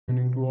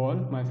all,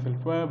 myself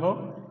Vaibhav.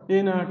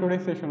 In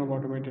today's session of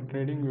automated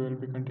trading, we will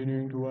be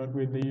continuing to work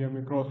with the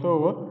EMA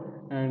crossover,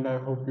 and I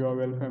hope you are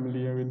well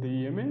familiar with the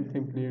EMA.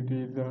 Simply, it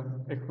is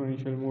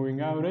exponential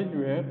moving average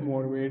where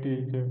more weight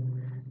is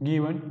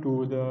given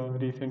to the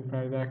recent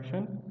price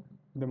action,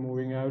 the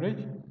moving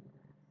average.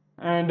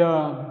 And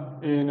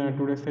in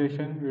today's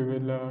session, we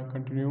will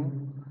continue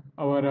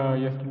our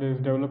yesterday's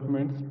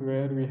developments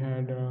where we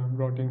had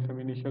brought in some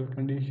initial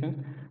conditions.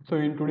 So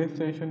in today's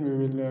session, we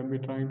will be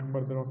trying to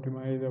further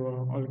optimize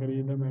our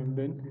algorithm and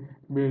then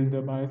build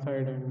the buy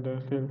side and the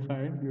sell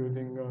side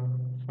using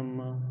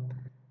some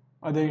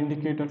other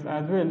indicators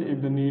as well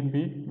if the need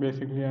be.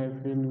 Basically, I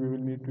feel we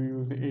will need to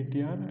use the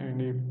ATR,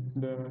 and if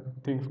the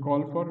things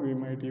call for, we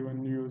might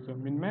even use a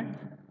min-max.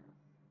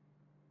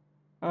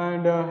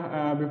 And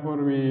before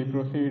we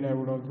proceed, I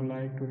would also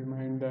like to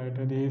remind that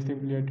this is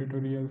simply a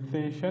tutorial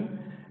session,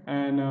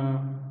 and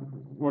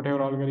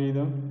whatever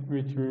algorithm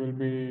which we will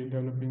be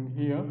developing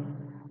here,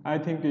 I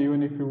think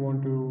even if you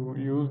want to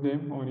use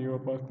them on your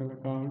personal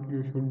account,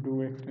 you should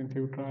do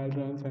extensive trial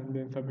runs and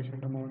then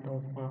sufficient amount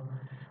of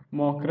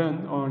mock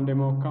run on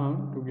demo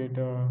account to get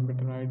a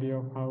better idea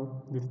of how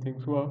these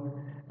things work.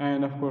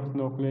 And of course,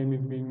 no claim is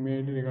being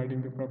made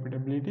regarding the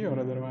profitability or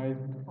otherwise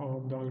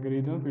of the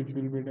algorithms which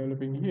we'll be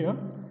developing here,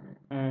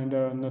 and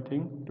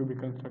nothing to be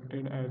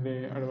constructed as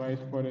a advice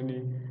for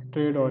any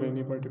trade or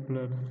any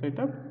particular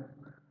setup.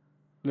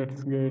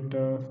 Let's get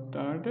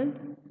started.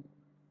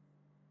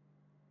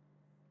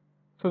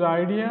 So the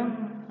idea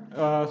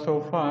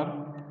so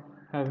far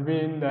has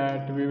been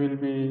that we will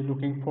be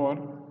looking for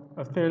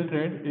a sell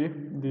trade if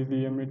this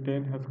EMA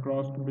 10 has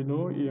crossed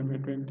below EMA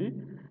 20,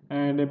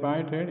 and a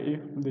buy trade if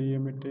the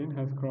EMA 10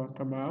 has crossed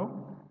above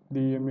the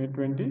EMA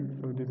 20.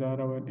 So these are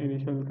our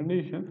initial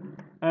conditions.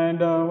 And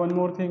one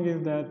more thing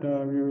is that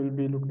we will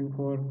be looking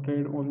for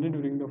trade only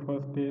during the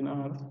first 10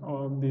 hours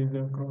of this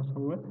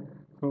crossover.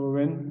 So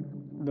when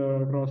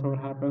the crossover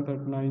happens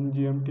at 9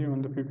 GMT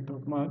on the 5th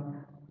of March,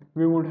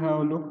 we would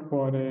have looked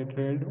for a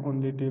trade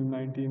only till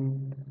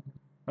 19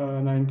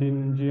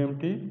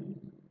 GMT,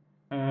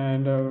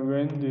 and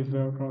when this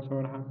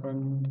crossover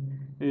happened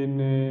in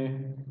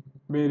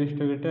a bearish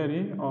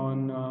territory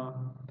on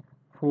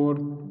 4,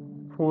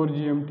 4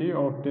 GMT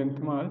of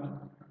 10th March,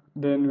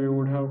 then we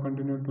would have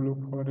continued to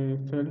look for a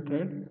sell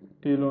trade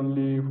till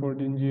only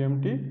 14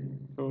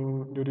 GMT,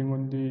 so during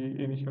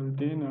only initial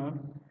 10 hours.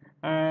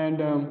 And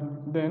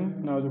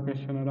then now the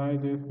question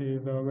arises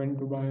is when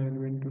to buy and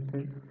when to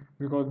sell,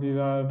 because these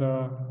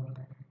are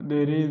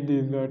there is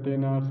this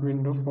 10 hours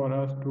window for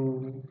us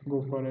to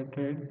go for a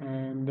trade,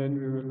 and then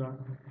we will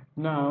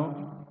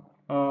now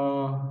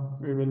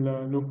we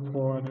will look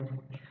for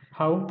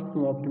how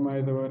to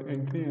optimize our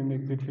entry and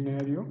exit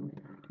scenario.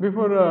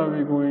 Before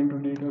we go into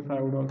details,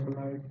 I would also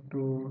like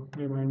to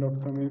remind of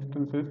some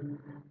instances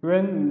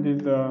when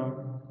this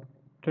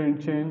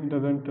trend chain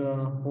doesn't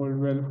hold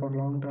well for a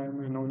long time,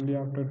 and only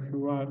after a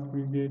few hours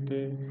we get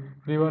a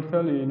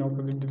reversal in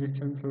opposite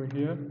direction. So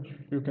here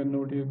you can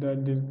notice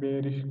that this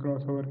bearish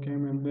crossover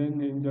came, and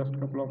then in just a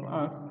couple of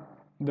hours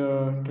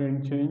the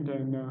trend changed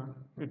and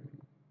it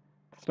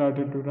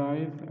started to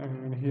rise.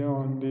 And here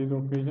on this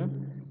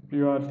occasion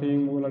you are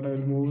seeing volatile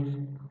moves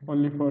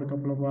only for a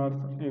couple of hours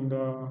in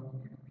the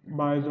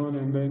buy zone,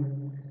 and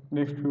then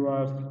next few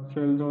hours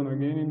sell zone,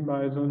 again in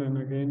buy zone, and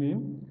again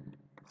in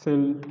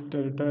sell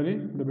territory,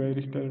 the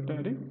bearish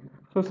territory.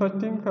 So such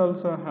things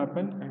also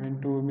happen,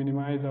 and to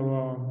minimize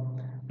our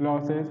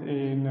losses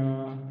in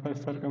such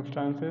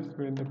circumstances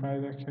when the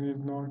price action is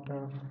not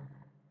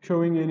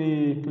showing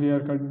any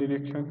clear cut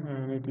direction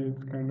and it is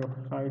kind of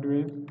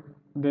sideways,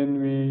 then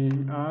we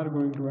are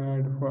going to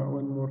add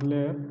one more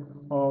layer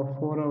of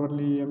 4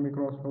 hourly EMA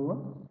crossover,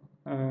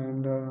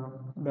 and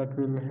that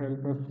will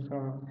help us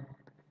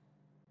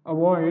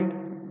avoid,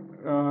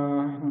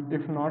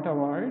 if not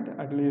avoid,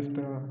 at least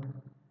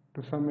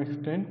to some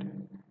extent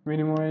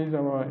minimize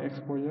our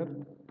exposure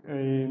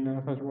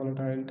in such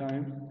volatile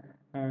times.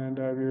 And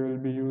we will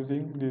be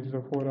using this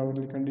 4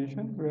 hourly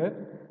condition where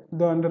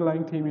the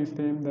underlying theme is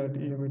same, that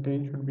EMA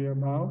 10 should be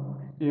above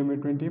EMA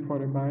 20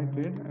 for a buy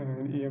trade,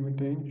 and EMA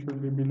 10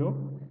 should be below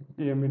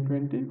EMA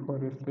 20 for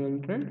a sell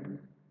trade.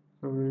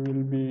 So we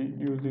will be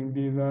using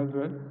these as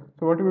well.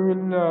 So what we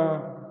will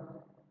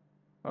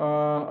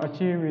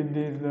achieve with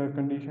this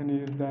condition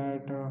is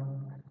that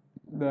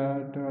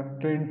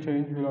trend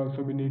change will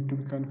also be need to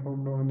be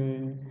confirmed on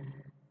a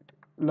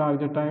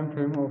larger time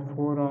frame of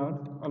 4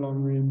 hours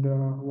along with the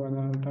 1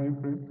 hour time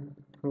frame.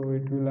 So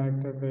it will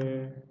act as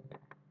a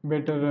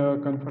better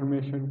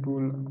confirmation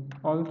tool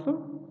also.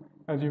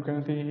 As you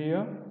can see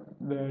here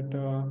that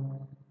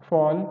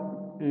fall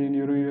in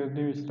Euro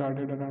USD which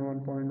started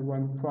around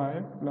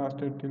 1.15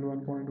 lasted till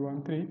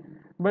 1.13,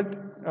 but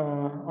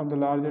on the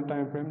larger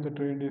time frame the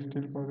trend is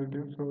still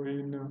positive. So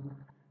in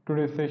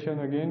today's session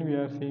again we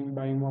are seeing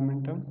buying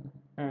momentum,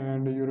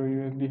 and Euro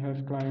USD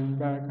has climbed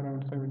back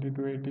around 70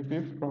 to 80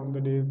 pips from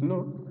the day's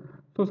low.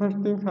 So such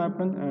things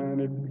happen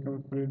and it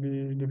becomes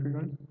really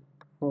difficult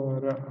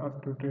for us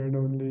to trade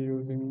only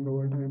using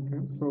lower time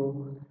frame.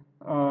 So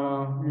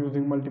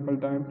using multiple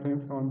time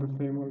frames on the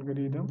same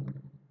algorithm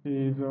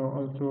is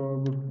also a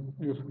good,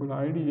 useful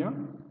idea.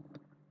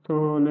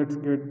 So let's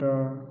get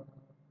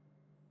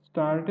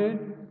started.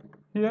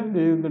 Here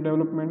is the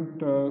development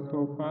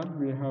so far.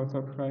 We have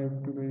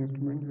subscribed to the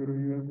instrument 0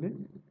 USD.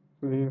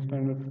 So here is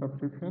standard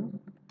subscription,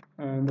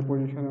 and the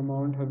position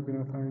amount has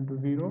been assigned to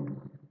 0.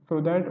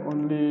 So that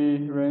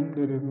only when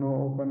there is no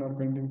open or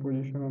pending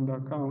position on the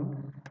account,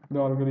 the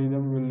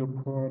algorithm will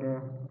look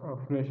for a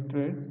fresh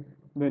trade.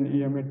 Then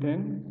EMA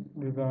 10,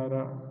 these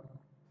are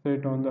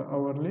set on the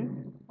hourly,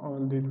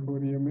 all these four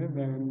EMAs,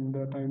 and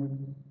the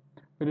time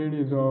period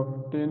is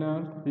of 10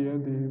 hours. Here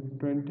this is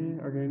 20,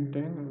 again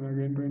 10, and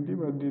again 20,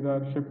 but these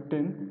are shift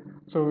 10.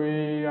 So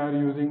we are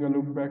using a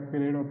look back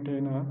period of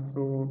 10 hours.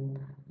 So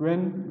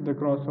when the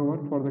crossover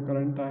for the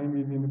current time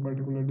is in a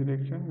particular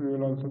direction, we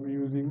will also be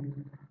using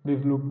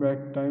this look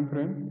back time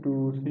frame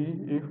to see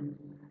if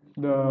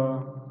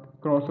the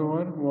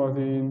crossover was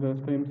in the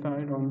same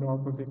side on the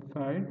opposite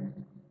side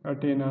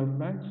 10 hours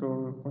back.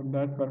 So for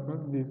that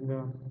purpose, this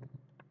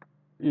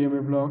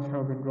EMA blocks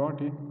have been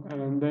brought in,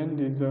 and then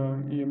this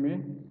EMA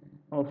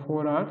of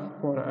 4 hours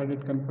for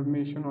added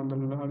confirmation on the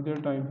larger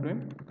time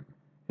frame.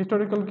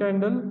 Historical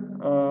candle,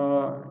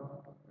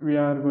 we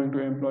are going to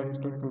employ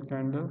historical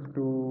candles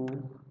to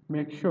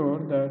make sure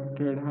that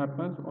trade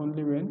happens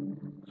only when.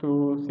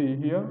 So see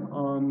here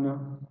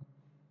on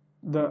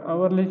the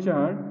hourly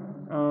chart,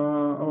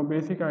 our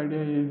basic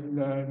idea is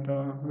that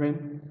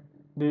when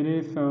there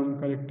is some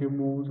corrective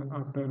moves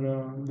after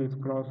this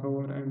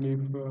crossover, and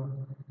if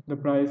the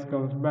price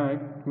comes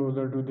back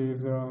closer to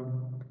this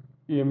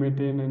EMA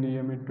 10 and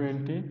EMA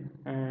 20,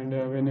 and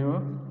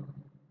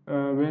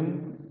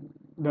when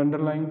the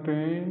underlying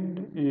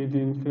trend is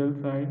in sell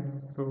side,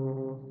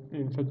 so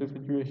in such a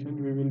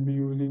situation we will be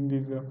using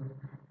this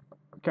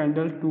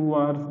candle 2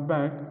 hours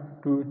back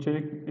to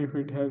check if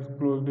it has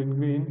closed in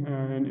green,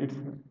 and its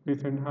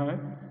recent high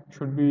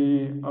should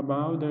be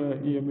above the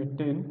EMA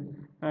 10,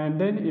 and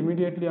then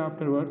immediately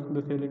afterwards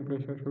the selling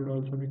pressure should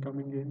also be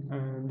coming in,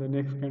 and the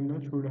next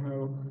candle should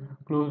have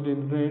closed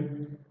in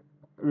red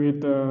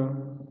with the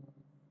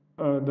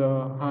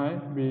high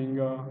being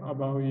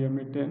above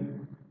EMA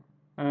 10,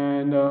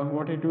 and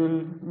what it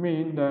will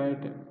mean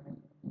that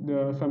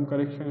some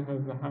correction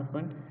has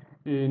happened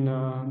in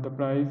the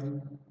price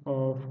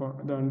of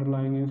the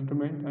underlying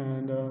instrument,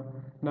 and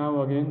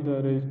now again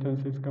the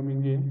resistance is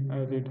coming in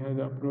as it has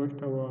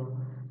approached our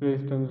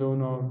resistance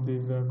zone of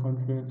this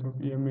confluence of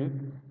EMAs,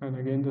 and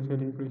again the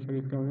selling pressure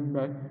is coming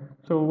back.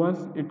 So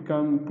once it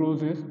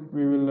closes,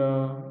 we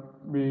will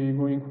be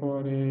going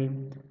for a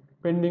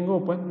pending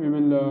open. We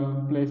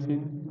will place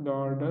in the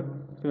order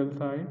sell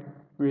side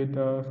with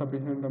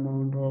sufficient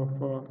amount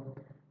of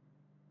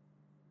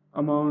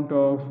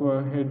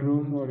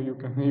headroom, or you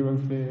can even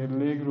say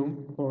leg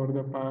room, for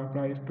the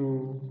price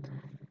to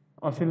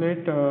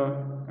oscillate,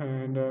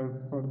 and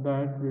for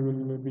that we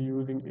will be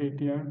using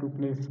ATR to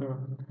place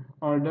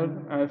order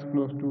as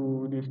close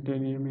to this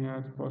 10 EMA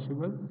as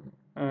possible,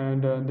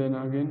 and then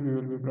again we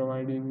will be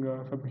providing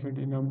sufficient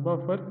enough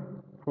buffer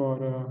for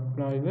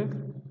prices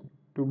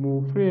to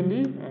move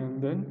freely, and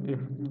then if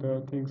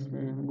the things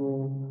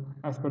go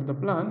as per the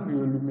plan, we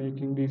will be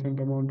making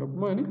decent amount of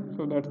money.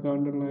 So that's the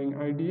underlying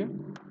idea.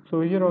 So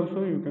here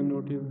also you can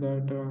notice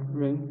that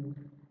when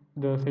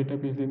the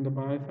setup is in the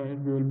buy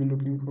side, we will be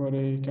looking for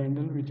a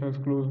candle which has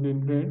closed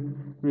in red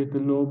with the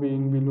low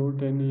being below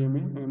 10 EMA,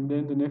 and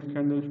then the next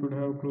candle should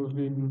have closed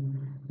in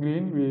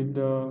green with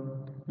the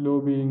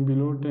low being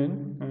below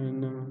 10,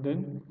 and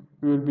then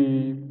we will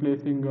be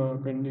placing a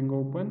pending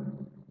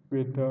open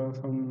with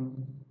some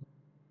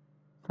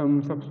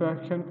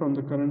subtraction from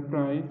the current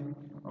price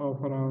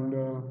of around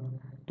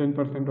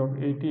 10% of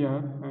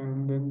ATR,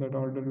 and then that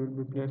order will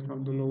be placed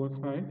on the lower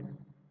side,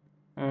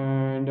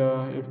 and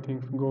if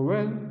things go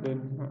well,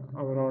 then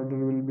our order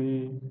will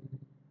be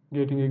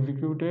getting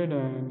executed,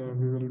 and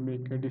we will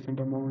make a decent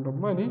amount of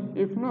money.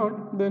 If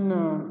not, then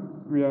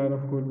we are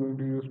of course going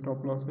to use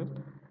stop losses,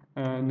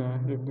 and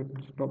if the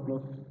stop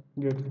loss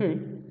gets hit,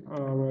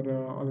 our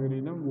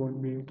algorithm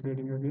won't be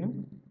trading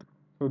again.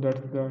 So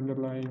that's the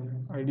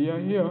underlying idea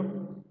here.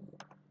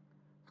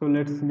 So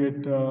let's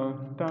get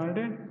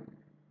started.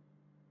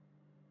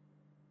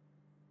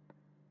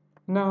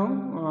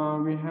 Now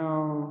we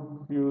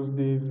have used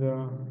these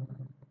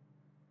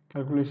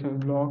calculation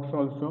blocks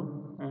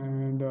also,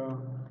 and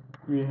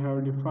we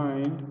have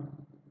defined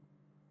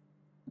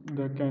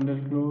the candle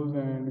close,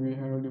 and we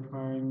have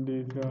defined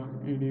this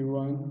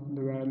ED1.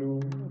 The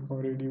value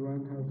for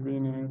ED1 has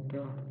been at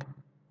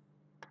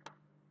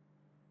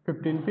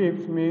 15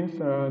 pips, means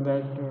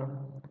that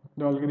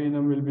the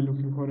algorithm will be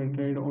looking for a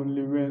trade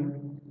only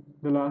when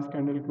the last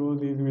candle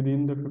close is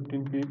within the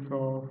 15 pips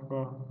of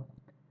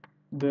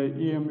the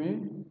EMA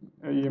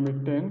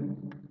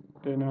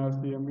 10 hours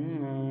EMA,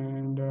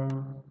 and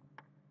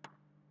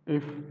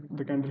if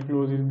the candle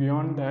close is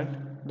beyond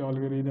that, the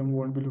algorithm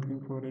won't be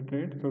looking for a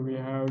trade. So we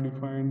have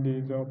defined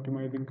this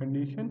optimizing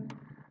condition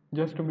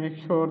just to make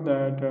sure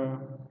that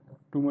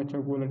too much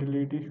of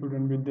volatility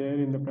shouldn't be there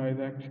in the price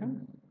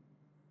action.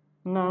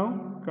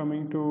 Now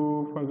coming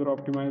to further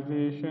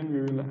optimization,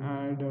 we will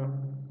add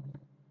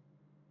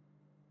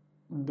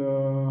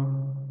the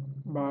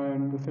buy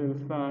and the sell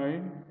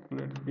side. So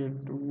let's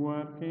get to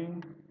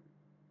working.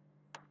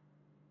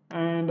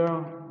 And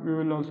we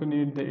will also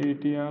need the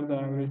ATR, the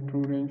average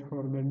true range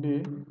for the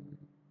day.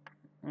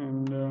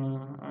 And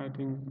I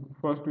think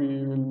first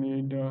we will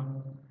need to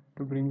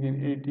bring in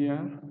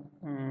ATR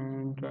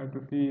and try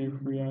to see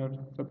if we are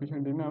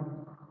sufficient enough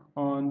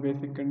on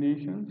basic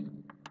conditions.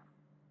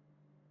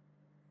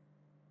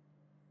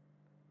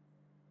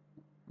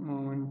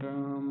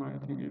 Momentum,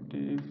 I think it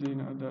is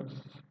in others.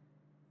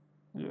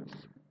 Yes,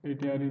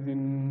 ATR is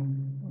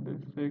in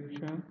this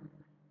section.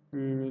 We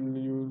will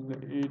use the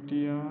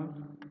ATR.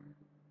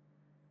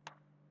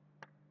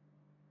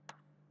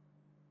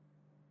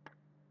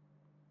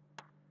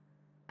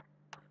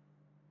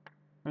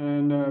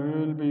 And we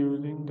will be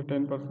using the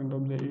 10%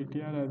 of the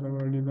ATR as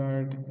our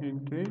desired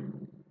entry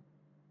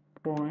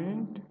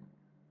point,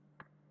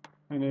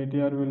 and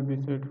ATR will be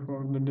set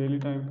for the daily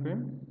time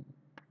frame.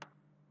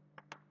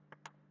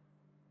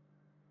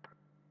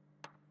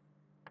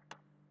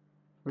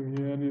 So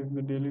here is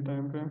the daily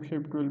time frame.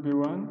 Shift will be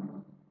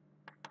 1.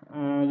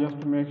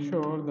 Just to make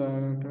sure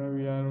that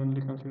we are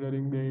only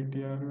considering the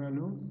ATR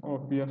value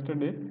of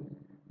yesterday,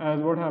 as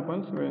what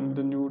happens when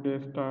the new day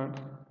starts,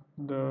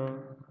 the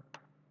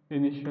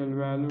initial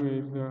value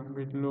is a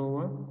bit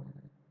lower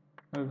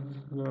as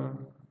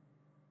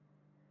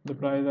the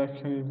price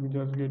action is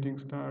just getting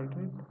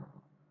started.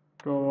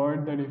 To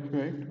avoid that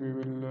effect, we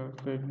will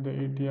set the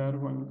ATR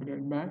one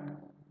period back,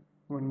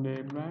 1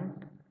 day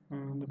back,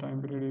 and the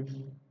time period is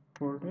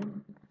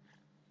 14.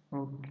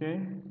 Okay.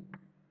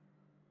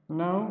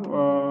 Now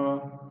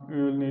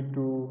we will need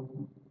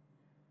to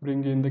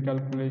bring in the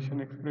calculation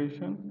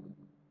expression.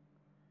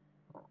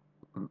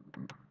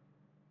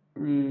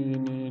 We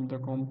need the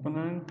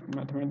component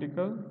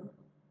mathematical,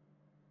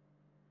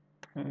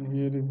 and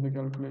here is the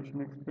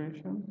calculation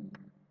expression.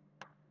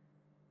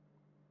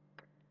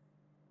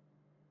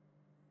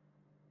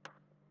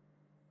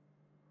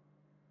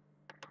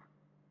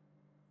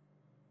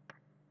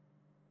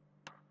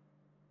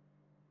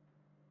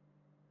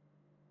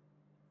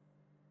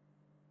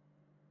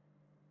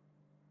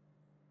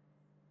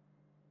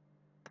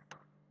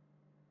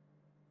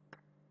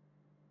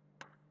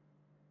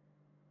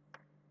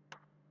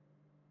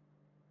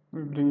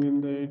 We bring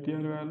in the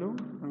ATR value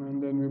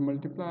and then we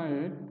multiply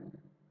it.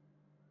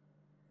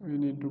 We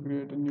need to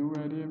create a new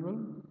variable,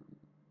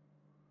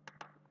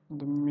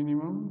 the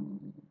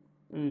minimum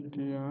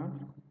ATR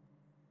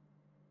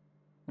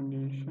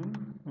condition,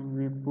 and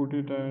we put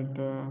it at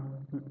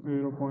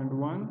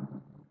 0.1,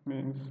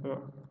 means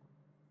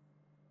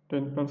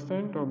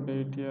 10% of the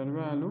ATR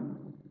value.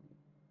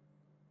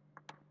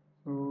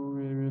 So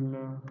we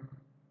will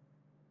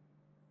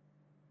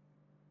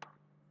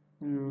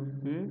use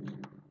this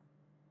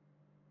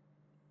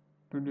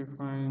to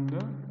define the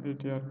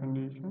ATR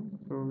condition.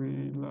 So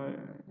we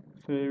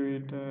save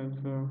it as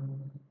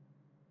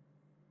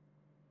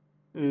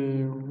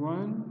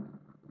A1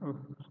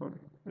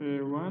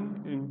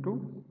 into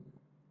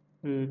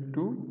A2,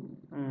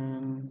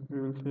 and we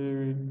will save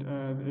it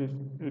as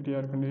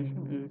ATR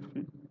condition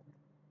AC.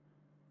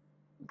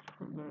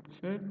 So that's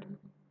it.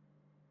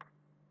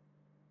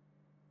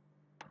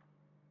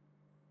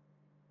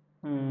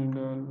 And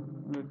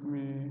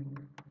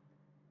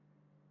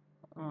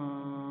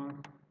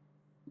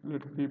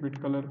let's keep it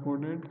color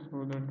coded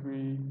so that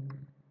we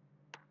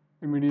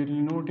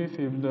immediately notice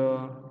if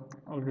the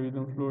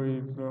algorithm flow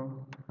is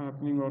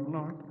happening or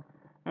not.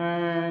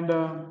 And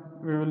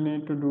we will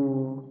need to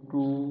do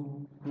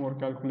 2 more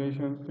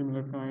calculations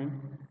similar kind.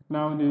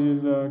 Now this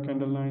is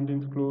candle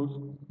 19's close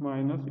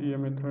minus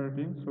EMA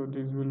 13, so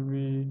this will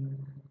be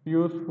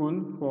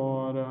useful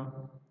for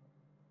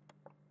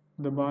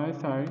the buy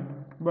side,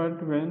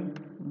 but when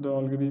the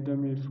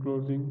algorithm is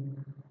closing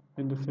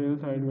in the sell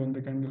side, when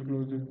the candle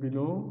closes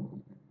below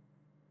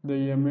the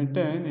EMA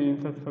 10, in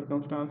such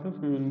circumstances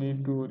we will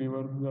need to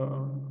reverse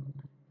the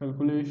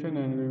calculation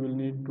and we will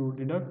need to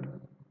deduct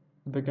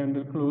the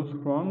candle close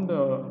from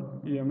the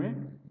EMA.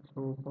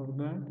 So for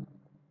that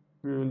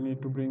we will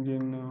need to bring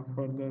in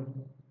further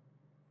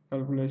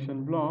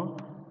calculation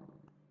block.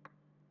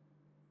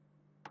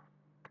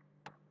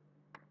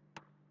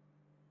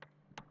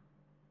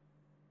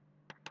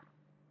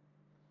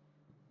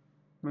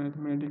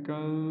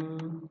 Mathematical,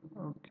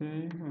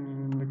 okay,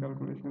 and the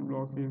calculation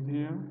block is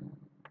here.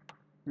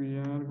 We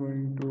are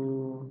going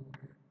to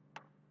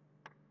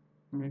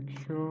make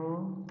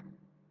sure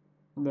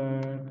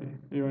that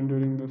even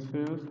during the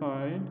sell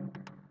side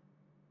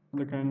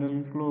the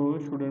candle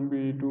close shouldn't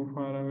be too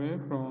far away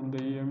from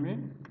the EMA,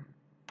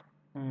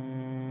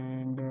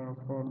 and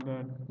for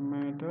that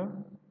matter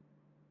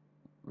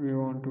we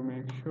want to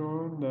make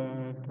sure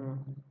that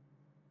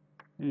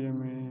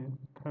EMA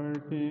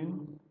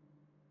 13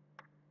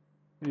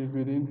 is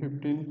within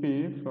 15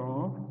 pips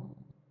of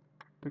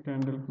the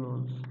candle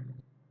close.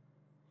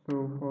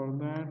 So for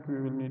that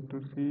we will need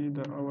to see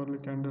the hourly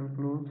candle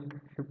close,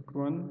 shift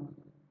 1,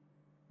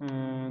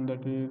 and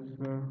that is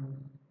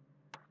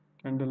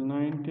candle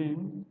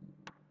 19.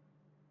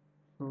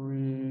 So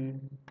we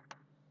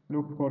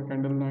look for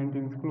candle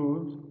 19's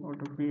close,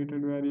 auto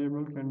created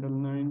variable candle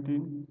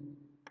 19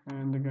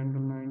 and the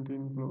candle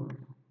 19 close,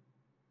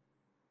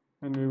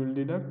 and we will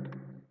deduct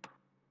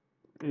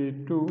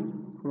A2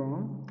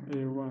 from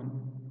A1,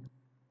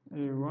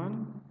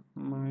 A1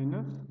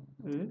 minus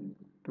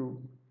A2,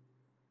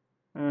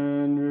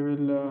 and we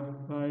will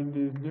write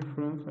this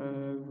difference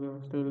as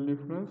sale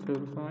difference,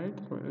 sale side,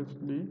 so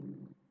SD.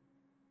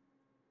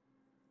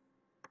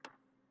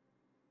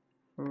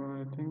 So I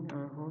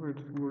hope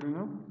it's good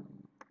enough.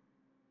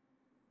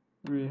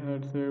 We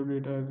had saved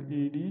it as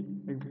ED,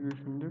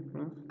 execution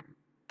difference.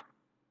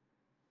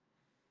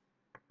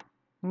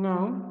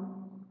 Now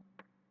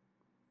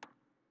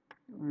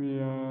we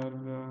are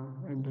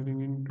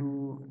entering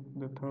into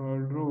the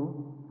third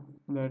row.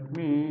 That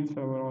means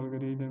our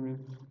algorithm is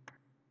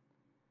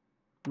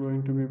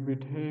going to be a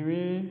bit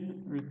heavy,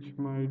 which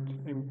might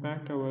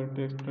impact our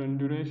test run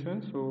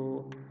duration.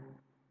 So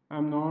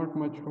I'm not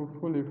much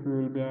hopeful if we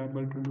will be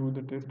able to do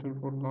the test run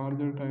for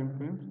larger time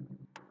frames.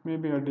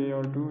 Maybe a day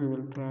or two we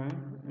will try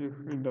if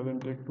it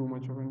doesn't take too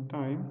much of a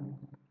time.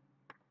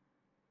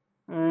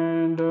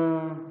 And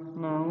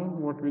now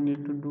what we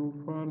need to do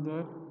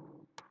further,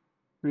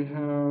 we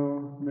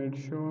have made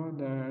sure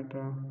that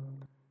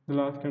the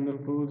last candle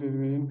close is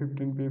within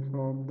 15 pips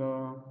of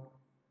the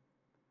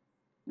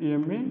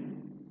EMA.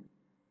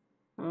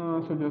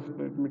 So just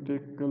let me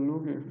take a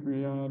look if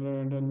we are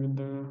done with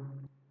the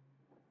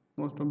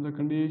most of the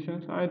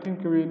conditions. I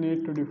think we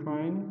need to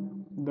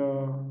define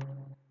the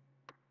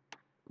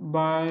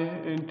buy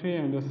entry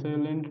and the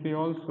sell entry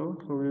also,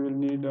 so we will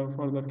need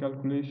further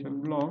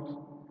calculation blocks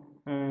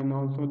and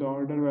also the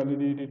order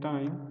validity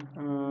time.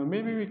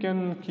 Maybe we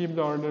can keep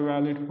the order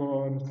valid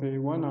for say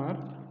 1 hour,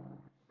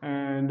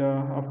 and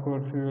of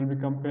course we will be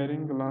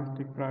comparing the last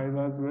tick price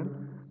as well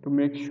to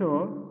make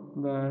sure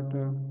that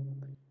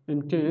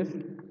in case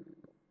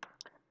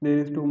there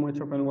is too much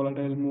of an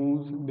volatile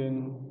moves,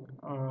 then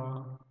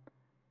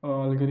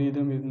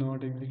algorithm is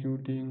not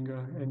executing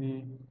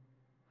any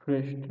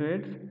fresh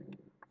trades.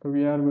 So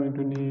we are going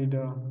to need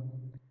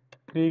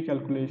three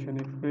calculation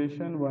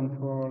expression, one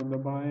for the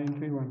buy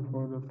entry, one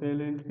for the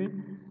sell entry,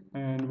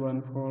 and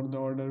one for the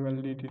order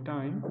validity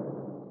time.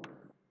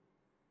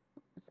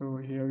 So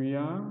here we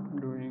are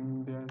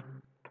doing that.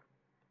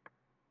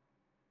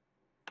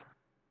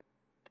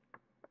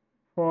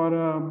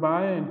 For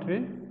buy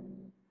entry,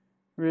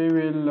 we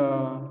will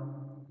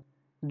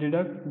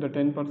deduct the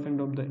 10%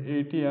 of the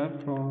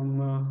ATR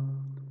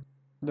from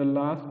the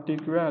last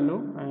tick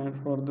value, and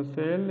for the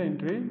sell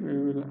entry we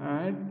will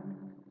add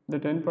the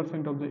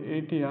 10% of the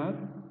ATR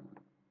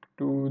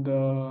to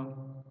the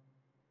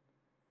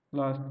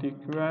last tick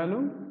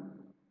value,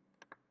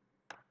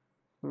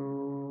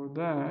 so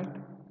that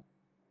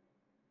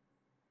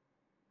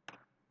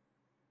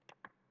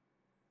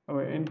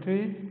our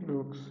entry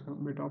looks a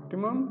bit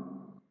optimum.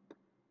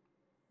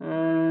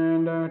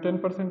 And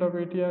 10% of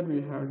ATR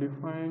we have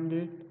defined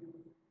it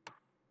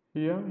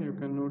here. You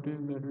can notice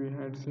that we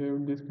had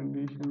saved this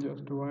condition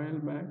just a while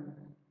back,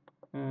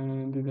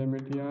 and this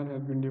MATR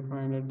has been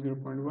defined at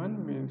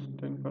 0.1, means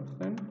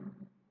 10%,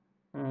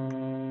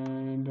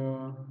 and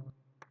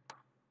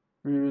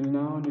we will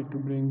now need to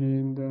bring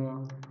in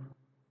the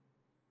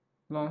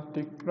last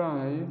tick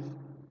price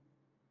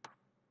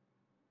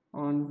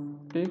on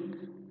tick,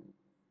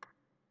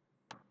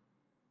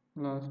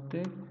 last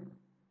tick,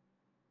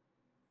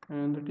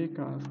 and the tick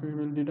ask. We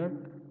will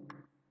deduct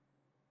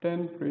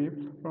 10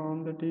 pips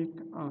from the tick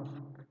ask.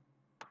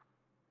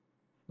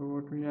 So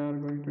what we are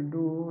going to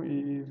do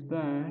is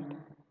that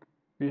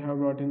we have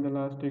brought in the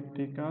last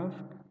tick ask.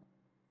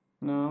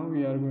 Now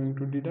we are going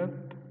to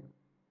deduct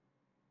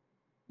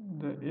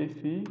the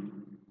AC.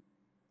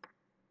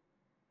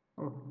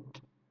 Oh.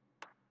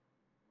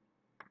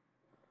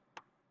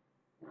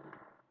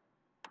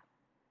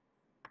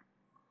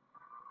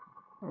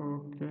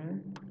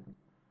 Okay.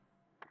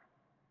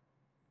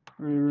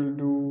 We will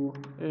do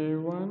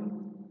A1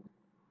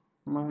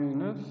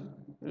 minus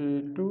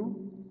A2,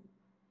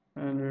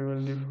 and we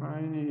will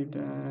define it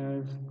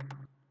as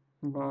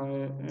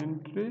buy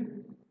entry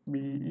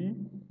BE.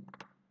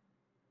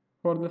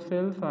 For the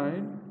sell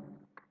side,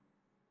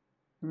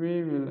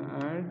 we will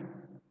add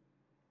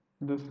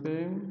the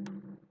same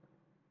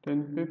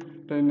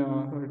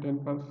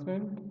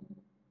 10%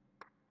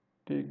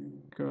 tick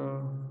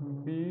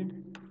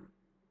bid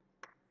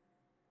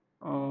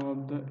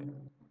of the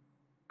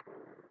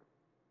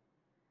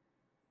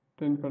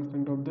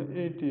 10% of the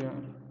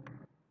ATR.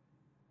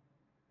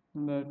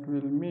 That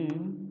will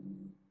mean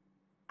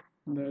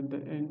that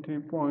the entry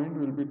point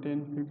will be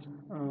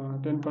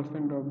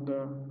 10% of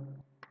the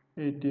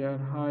ATR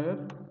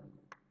higher.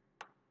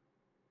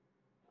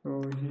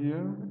 So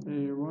here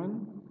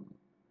A1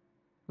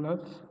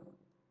 plus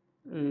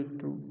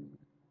A2,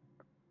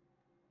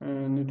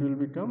 and it will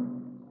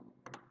become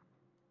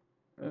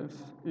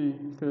SE,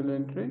 sell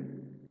entry.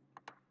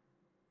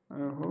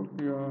 I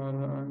hope you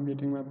are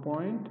getting my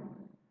point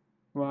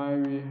why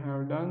we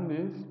have done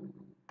this.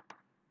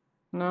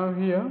 Now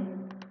here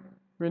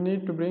we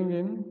need to bring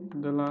in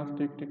the last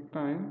tick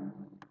time,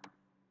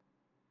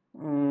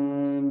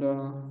 and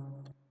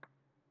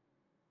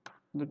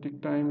the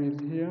tick time is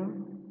here.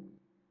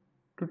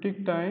 To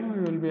tick time, we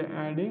will be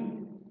adding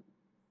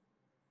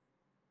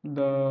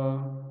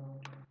the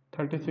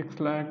 36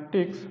 lakh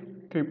ticks,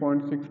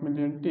 3.6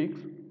 million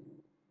ticks,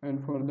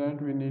 and for that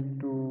we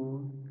need to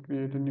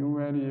create a new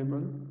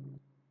variable.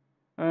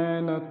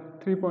 And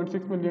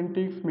 3.6 million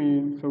ticks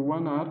means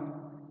 1 hour,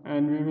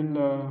 and we will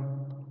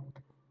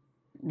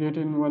get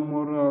in one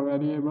more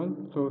variable.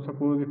 So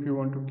suppose if you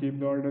want to keep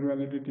the order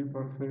validity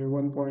for say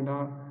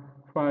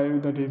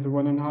 1.5, that is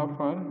 1.5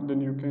 hour, then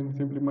you can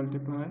simply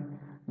multiply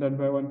that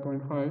by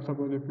 1.5.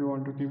 Suppose if you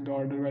want to keep the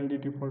order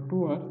validity for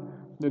 2 hours,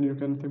 then you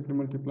can simply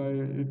multiply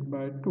it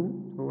by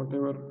 2. So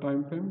whatever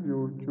time frame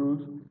you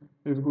choose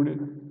is good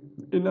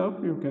enough,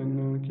 you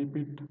can keep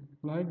it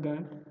like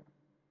that.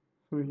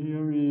 So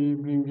here we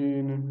bring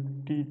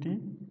in tt,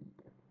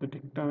 the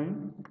tick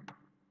time,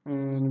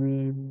 and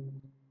we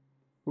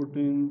put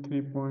in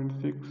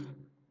 3.6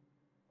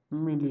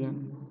 million.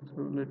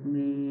 So let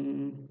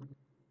me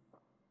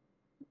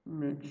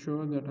make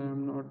sure that I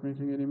am not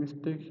making any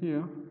mistake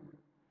here,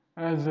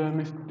 as a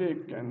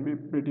mistake can be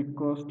pretty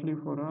costly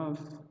for us.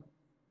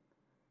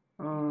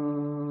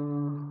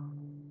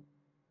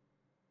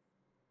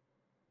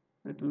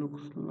 It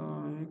looks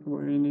like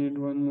we need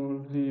one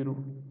more zero.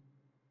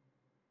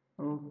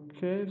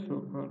 Okay,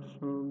 so far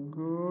so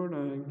good,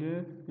 I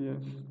guess.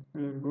 Yes,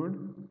 we are good,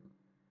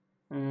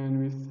 and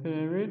we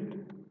save it.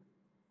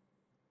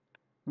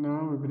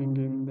 Now we bring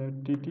in the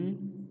tt,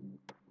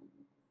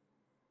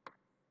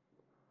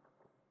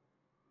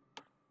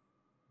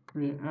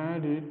 we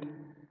add it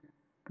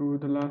to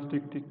the last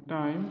tick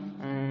time,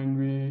 and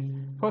we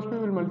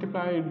will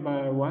multiply it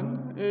by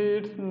 1.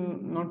 It's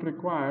not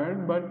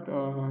required, but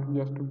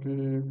just to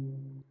give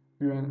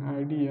you an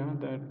idea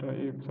that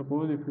if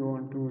suppose if you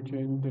want to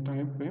change the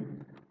time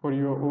frame for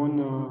your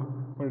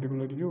own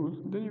particular use,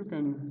 then you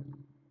can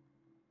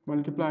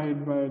multiply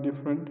it by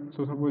different.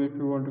 So suppose if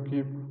you want to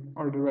keep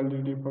order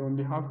validity for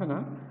only half an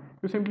hour,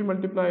 you simply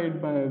multiply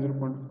it by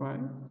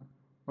 0.5,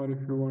 or if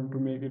you want to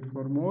make it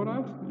for more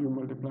hours, you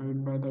multiply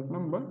it by that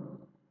number,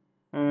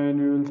 and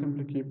we will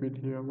simply keep it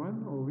here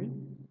 1 OV.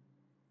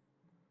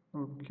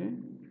 Okay,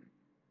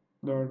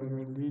 the order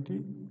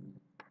validity,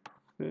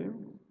 save,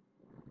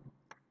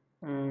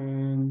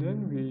 and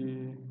then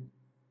we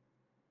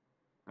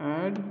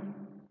add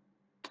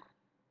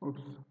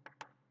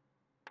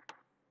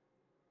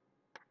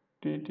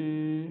tt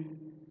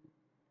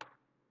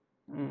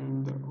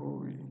and the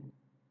OV.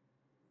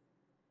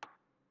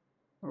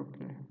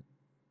 Okay,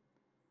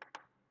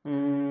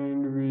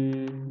 and we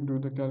do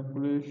the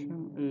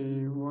calculation,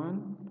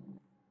 a1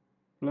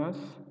 plus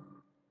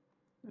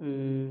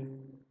a2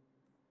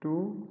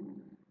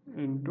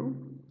 into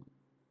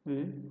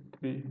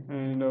a3,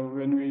 and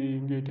when we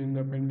get in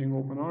the pending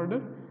open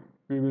order,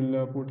 we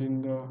will put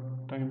in the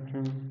time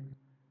frame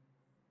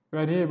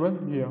variable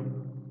here.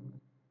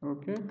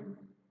 Okay,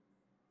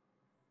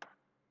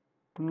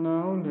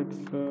 now let's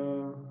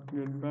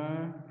get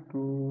back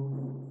to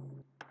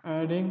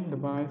adding the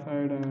buy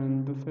side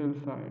and the sell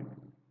side.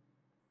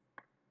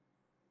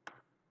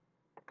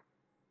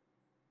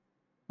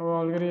 Our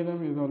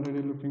algorithm is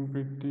already looking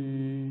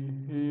pretty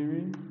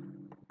heavy,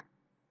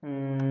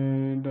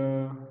 and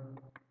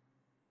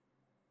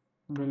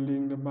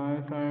building the buy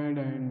side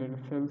and the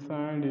sell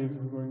side is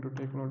going to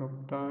take a lot of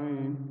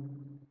time.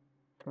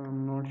 So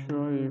I'm not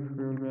sure if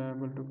we will be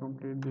able to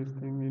complete this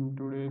thing in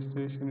today's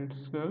session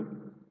itself.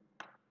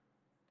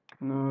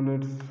 Now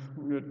let's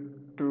get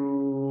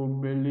to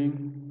building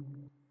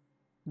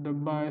the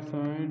buy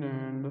side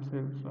and the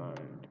sell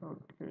side.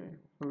 Okay,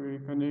 so we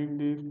connect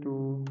these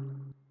to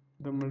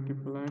the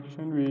multiple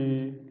action.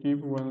 We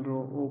keep one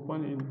row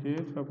open in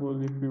case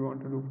suppose if we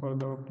want to do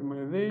further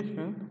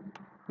optimization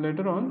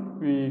later on,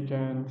 we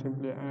can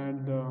simply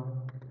add the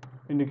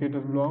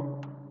indicators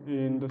block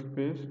in the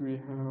space we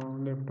have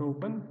left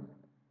open,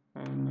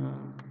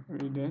 and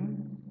we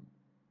then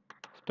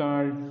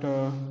start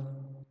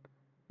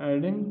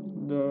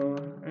adding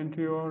the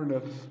entry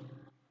orders.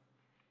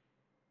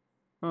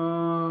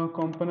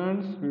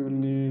 Components, we will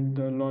need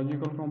the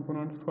logical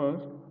component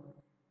first,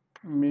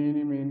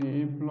 many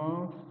if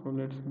blocks. So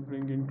let's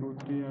bring in 2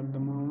 3 at the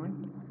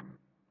moment,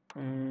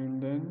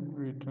 and then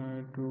we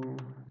try to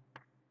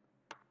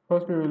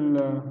first we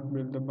will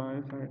build the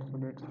buy side. So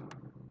let's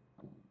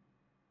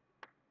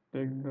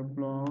take the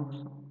blocks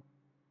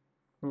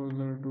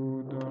closer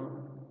to the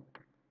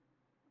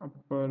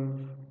upper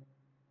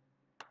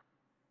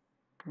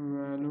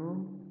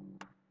value.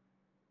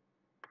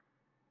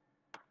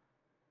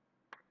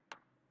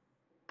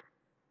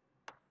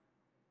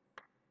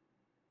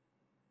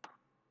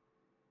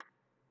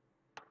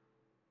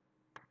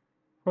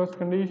 First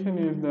condition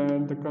is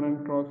that the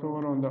current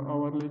crossover on the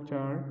hourly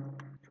chart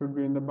should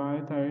be in the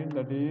buy side,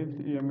 that is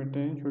EMA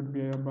 10 should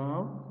be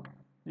above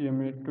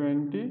EMA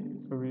 20.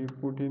 So we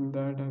put in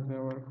that as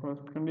our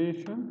first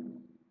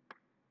condition.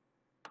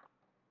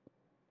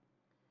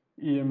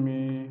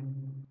 EMA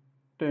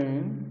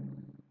 10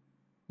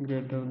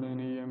 greater than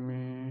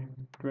EMA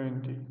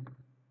 20.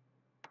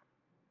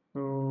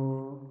 So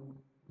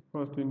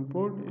first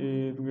input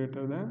is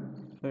greater than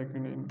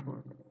second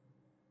input.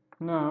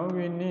 Now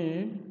we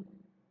need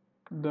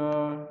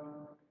the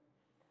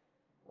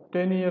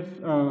 10 years,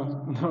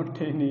 not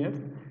 10 years,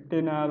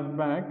 10 hours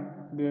back,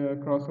 the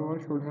crossover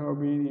should have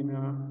been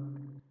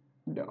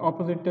in the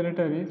opposite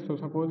territory. So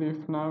suppose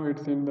if now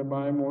it's in the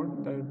buy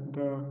mode, that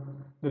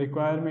the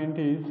requirement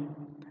is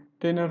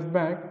 10 hours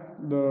back,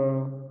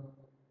 the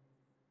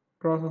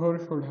crossover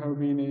should have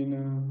been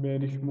in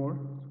bearish mode.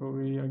 So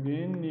we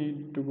again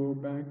need to go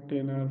back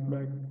 10 hours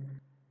back,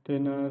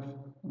 10 hours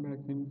back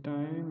in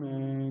time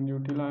and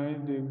utilize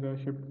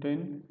this shift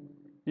 10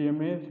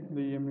 EMAs.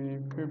 The EMA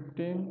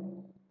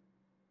 15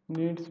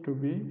 needs to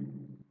be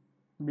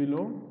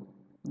below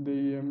the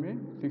EMA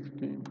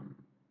 16.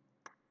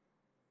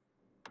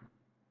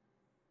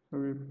 So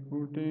we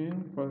put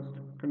in first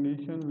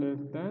condition less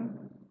than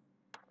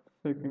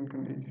second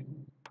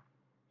condition.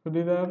 So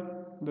these are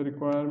the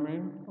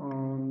requirement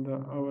on the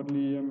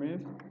hourly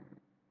EMAs.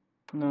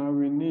 Now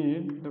we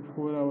need the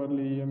 4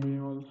 hourly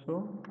EMA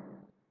also.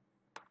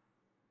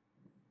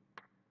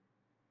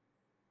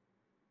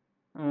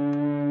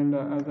 And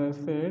as I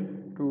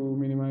said, to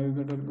minimize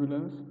the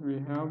turbulence, we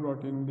have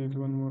brought in this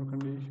one more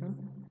condition,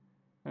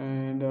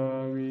 and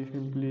we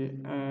simply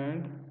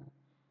add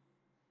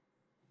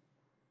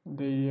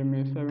the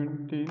EMA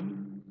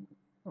 17.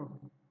 Oh,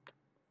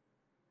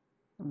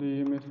 the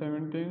EMA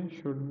 17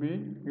 should be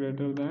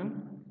greater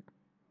than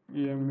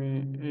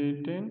EMA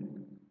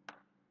 18.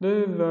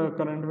 This is the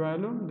current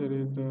value. There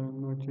is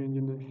no change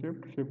in the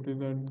shift. Shift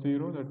is at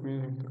 0. That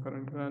means it's the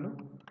current value.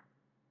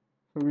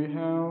 So we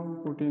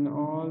have put in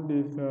all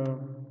these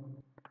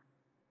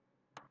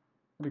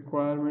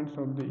requirements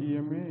of the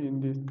EMA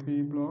in these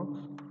 3 blocks.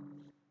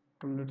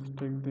 So let's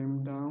take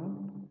them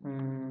down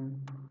and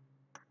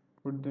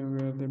put them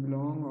where they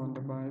belong on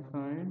the buy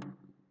side.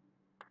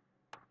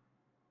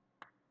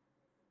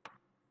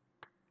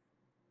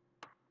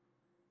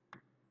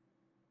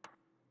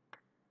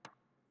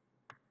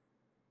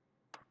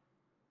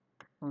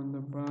 On the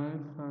buy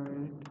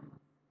side,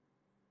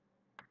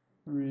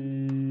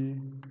 we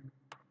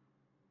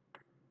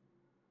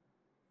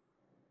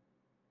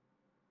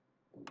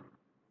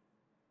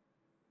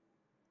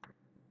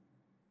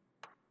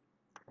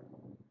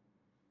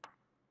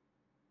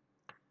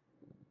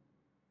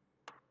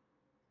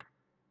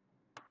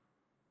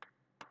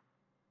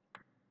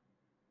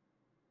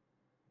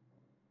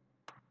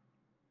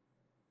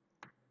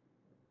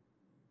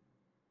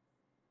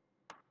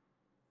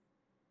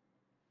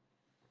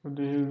so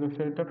this is the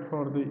setup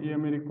for the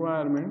EMA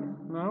requirements.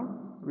 Now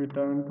we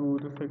turn to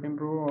the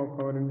second row of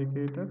our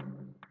indicators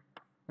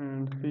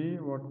and see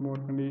what more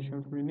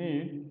conditions we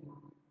need.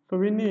 So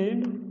we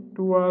need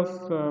 2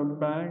 hours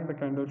back the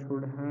candle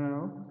should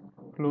have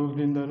closed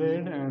in the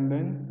red, and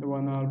then the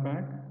 1 hour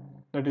back,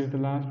 that is the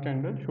last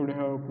candle, should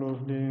have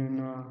closed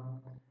in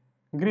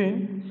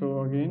green.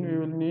 So again we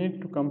will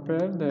need to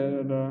compare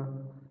the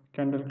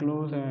candle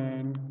close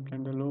and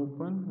candle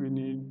open. We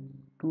need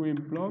 2 if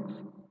blocks.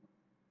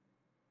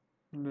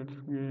 Let's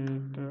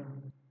get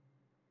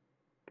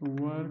to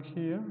work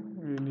here.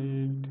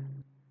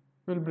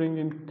 We'll bring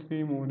in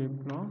 3 more if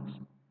blocks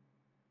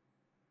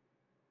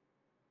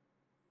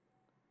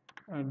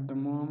at the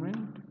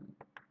moment.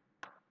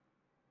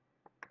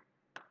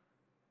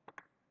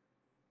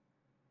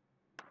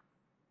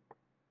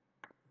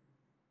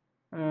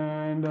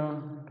 And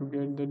to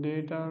get the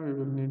data, we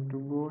will need to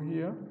go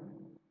here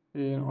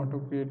in auto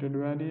created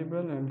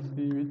variable and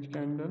see which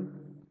candle.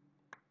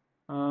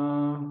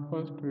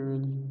 First we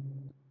will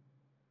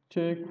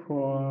check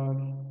for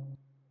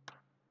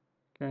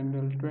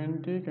candle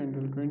 20.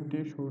 Candle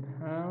 20 should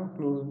have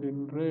closed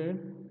in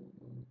red.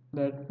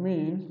 That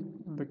means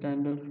the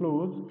candle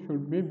close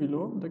should be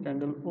below the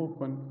candle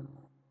open.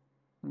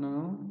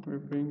 Now we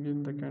bring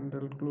in the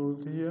candle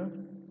close here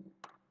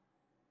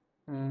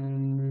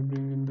and we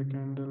bring in the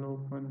candle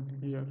open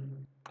here.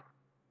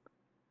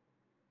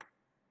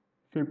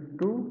 Shift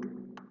 2,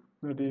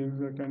 that is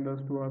the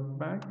candles 2 hours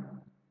back,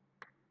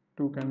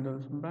 2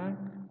 candles back,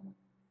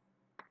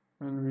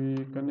 and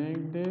we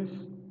connect this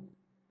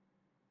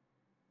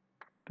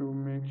to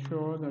make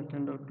sure that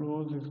candle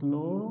close is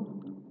lower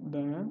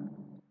than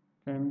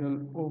candle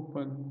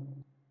open.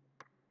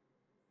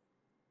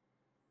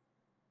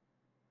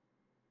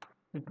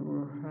 It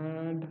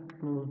had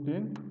closed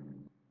in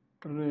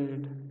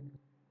red.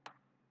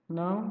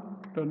 Now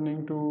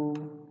turning to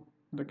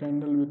the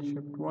candle with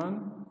shift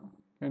 1,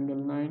 candle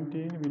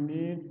 19, we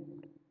need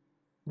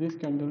this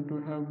candle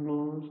to have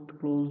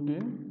closed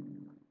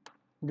in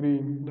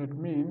green. That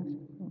means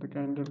the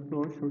candle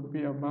close should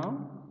be above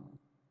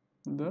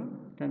the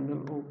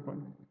candle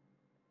open.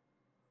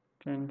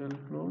 Candle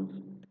close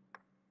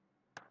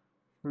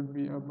should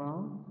be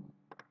above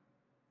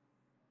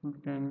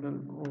candle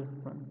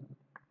open.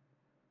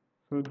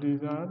 So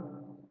these are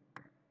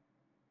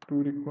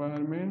 2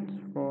 requirements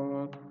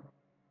for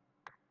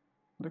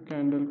the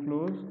candle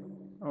close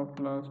of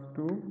last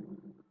 2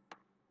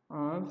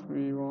 hours.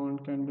 We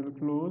want candle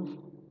close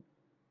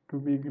to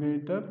be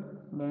greater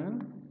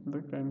than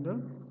the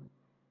candle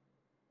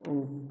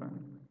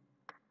open.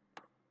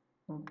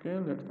 Okay,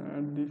 let's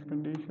add these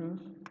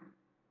conditions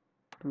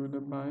to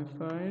the buy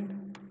side.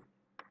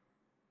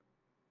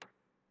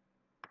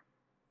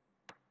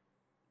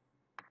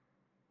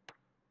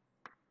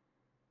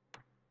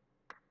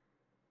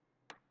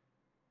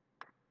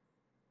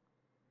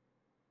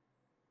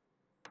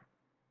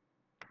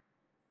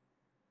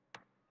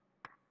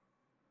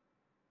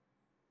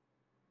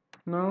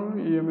 Now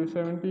EMA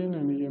 17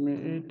 and EMA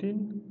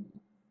 18.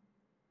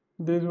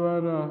 These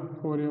were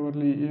 4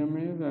 hourly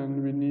EMAs,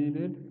 and we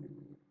needed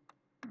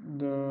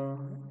the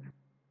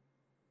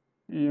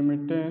EMA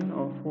 10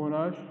 of 4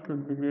 hours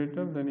should be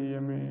greater than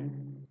EMA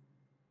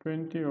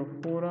 20 of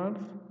 4 hours.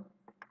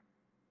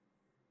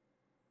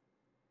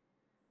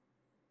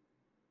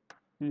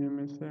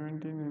 EMA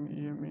 17 and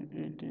EMA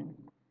 18.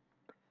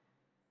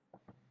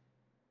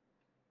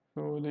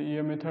 So the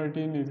EMA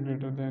 13 is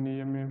greater than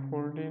EMA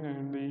 14,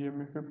 and the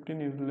EMA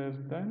 15 is less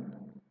than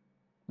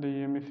the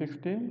EMA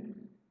 16.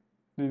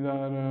 These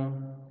are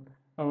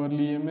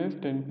hourly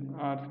EMAs 10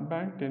 hours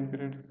back, 10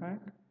 periods back,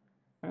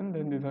 and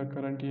then these are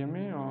current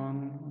EMA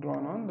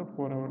drawn on the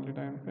 4 hourly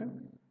time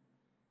frame.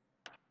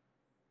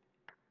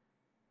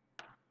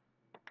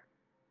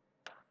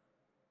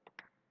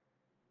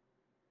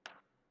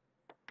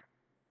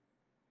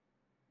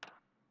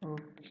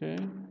 Okay.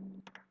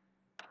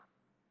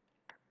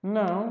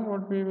 Now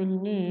what we will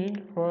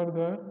need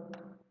further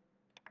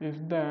is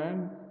that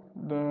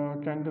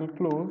the candle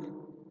close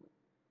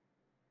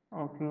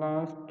of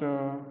last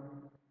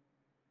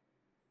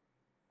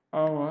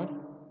hour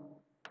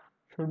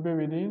should be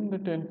within the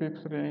 10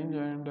 pips range,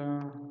 and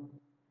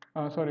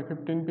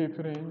 15 pips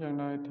range,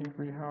 and I think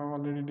we have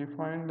already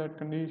defined that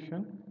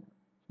condition,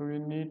 so we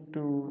need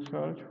to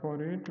search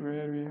for it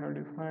where we have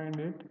defined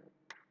it,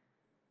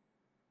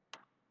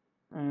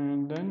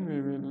 and then we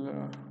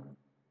will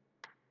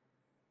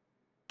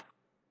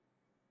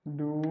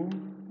do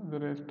the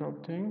rest of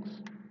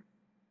things.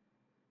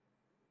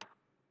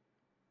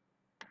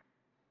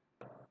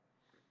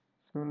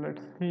 So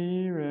let's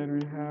see where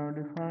we have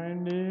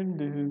defined it.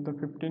 This is the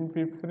 15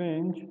 pips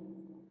range,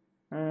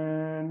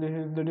 and this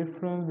is the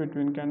difference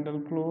between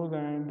candle close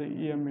and the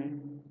EMA.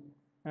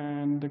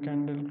 And the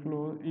candle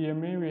close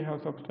EMA, we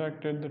have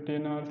subtracted the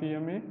 10 hours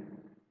EMA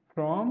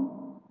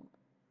from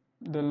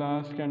the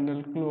last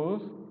candle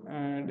close,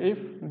 and if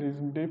this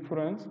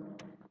difference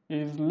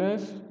is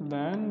less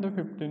than the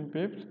 15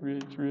 pips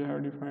which we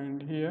have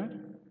defined here,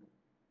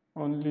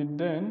 only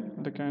then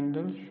the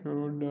candle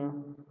should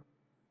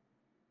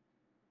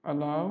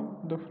allow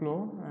the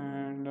flow,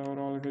 and our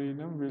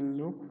algorithm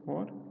will look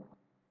for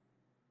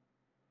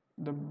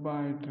the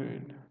buy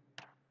trade.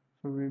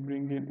 So we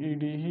bring in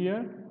ED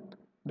here,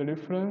 the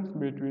difference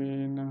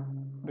between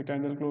the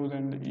candle close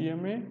and the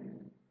EMA,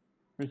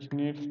 which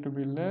needs to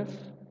be less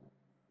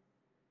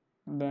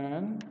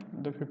than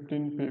the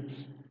 15 pips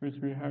which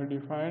we have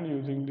defined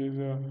using this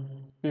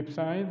pip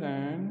size,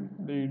 and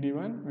the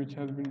ED1 which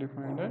has been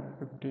defined at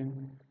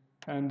 15,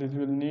 and this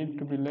will need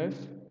to be less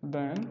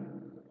than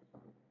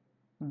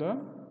the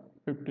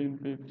 15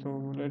 pips.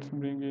 So let's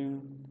bring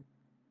in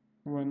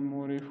one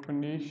more if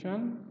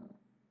condition.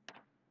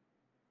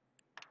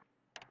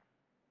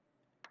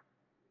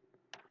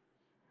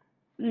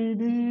 ED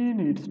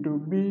needs to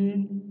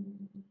be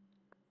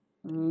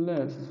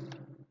less.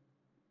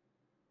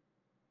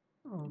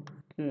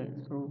 Okay,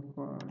 so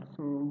far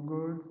so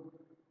good.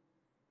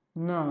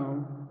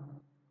 Now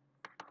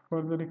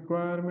for the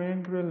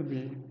requirement will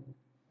be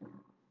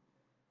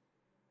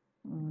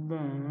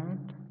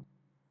that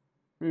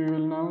we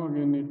will now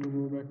again need to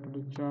go back to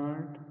the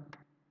chart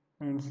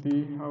and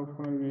see how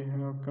far we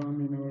have come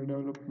in our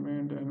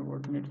development and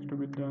what needs to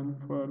be done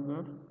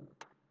further,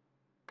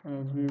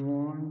 as we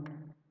want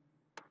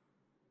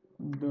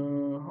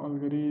the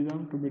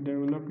algorithm to be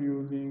developed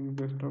using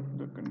rest of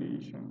the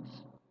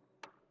conditions.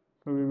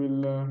 So we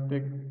will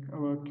take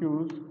our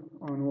cues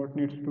on what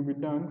needs to be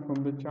done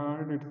from the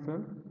chart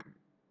itself,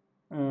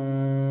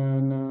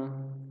 and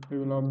we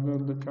will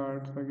observe the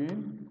charts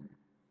again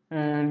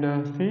and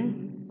see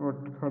what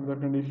further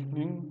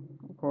conditioning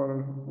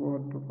for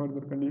what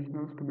further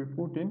conditionals to be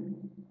put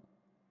in.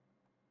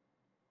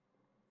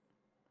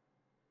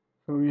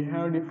 So we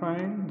have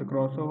defined the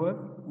crossover,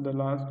 the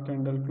last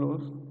candle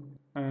close,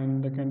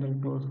 and the candle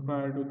close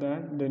prior to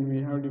that. Then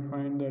we have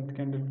defined that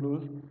candle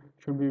close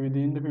should be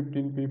within the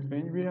 15 pips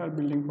range. We are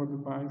building for the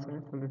buy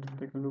side, so let's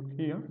take a look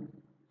here.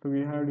 So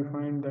we have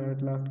defined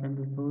that last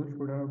candle close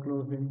should have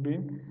closed in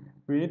green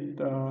with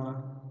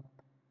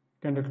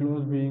candle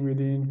close being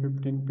within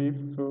 15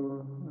 pips.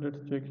 So let's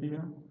check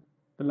here.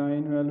 The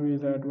line value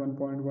is at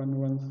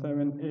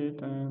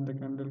 1.1178 and the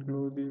candle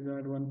close is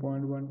at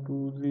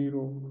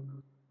 1.120.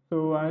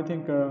 So I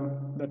think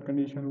that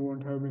condition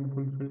won't have been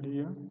fulfilled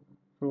here.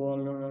 So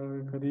our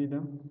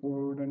algorithm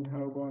wouldn't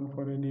have gone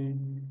for any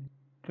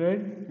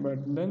trade, but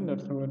then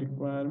that's our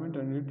requirement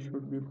and it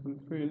should be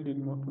fulfilled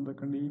in most of the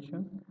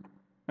conditions.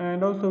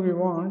 And also we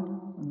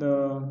want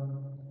the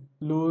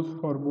lows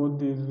for both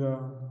these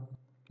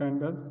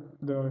candles,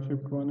 the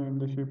shift 1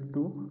 and the shift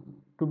 2,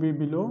 to be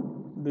below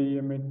the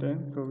EMA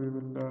 10. So we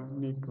will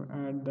need to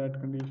add that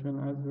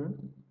condition as well.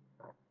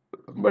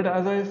 But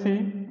as I see,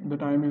 the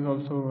time is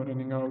also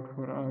running out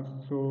for us.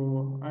 So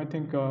I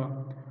think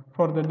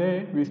for the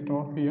day we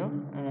stop here,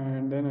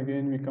 and then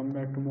again we come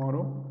back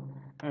tomorrow,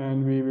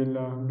 and we will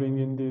bring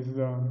in these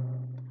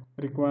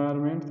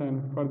requirements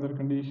and further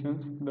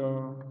conditions.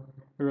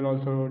 We will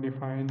also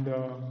define the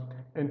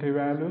entry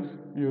values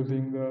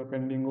using the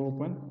pending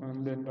open,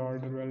 and then the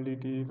order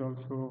validity is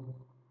also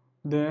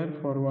there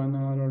for 1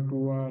 hour or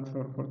 2 hours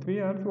or for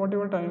 3 hours,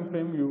 whatever time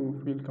frame you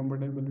feel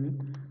comfortable with.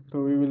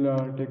 So we will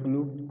take a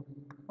look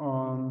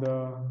on the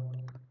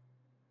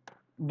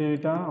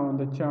data on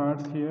the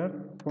charts here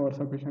for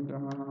sufficient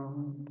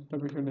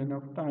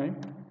enough time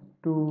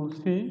to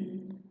see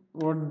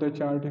what the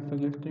chart is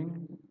suggesting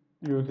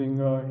using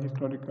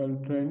historical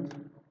trends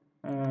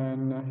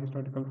and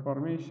historical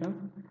formation,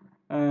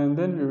 and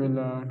then we will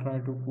try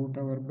to put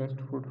our best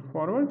foot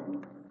forward.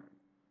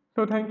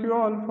 So thank you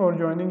all for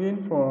joining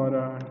in for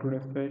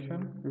today's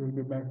session. We will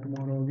be back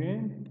tomorrow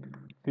again.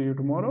 See you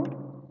tomorrow.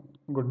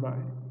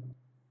 Goodbye.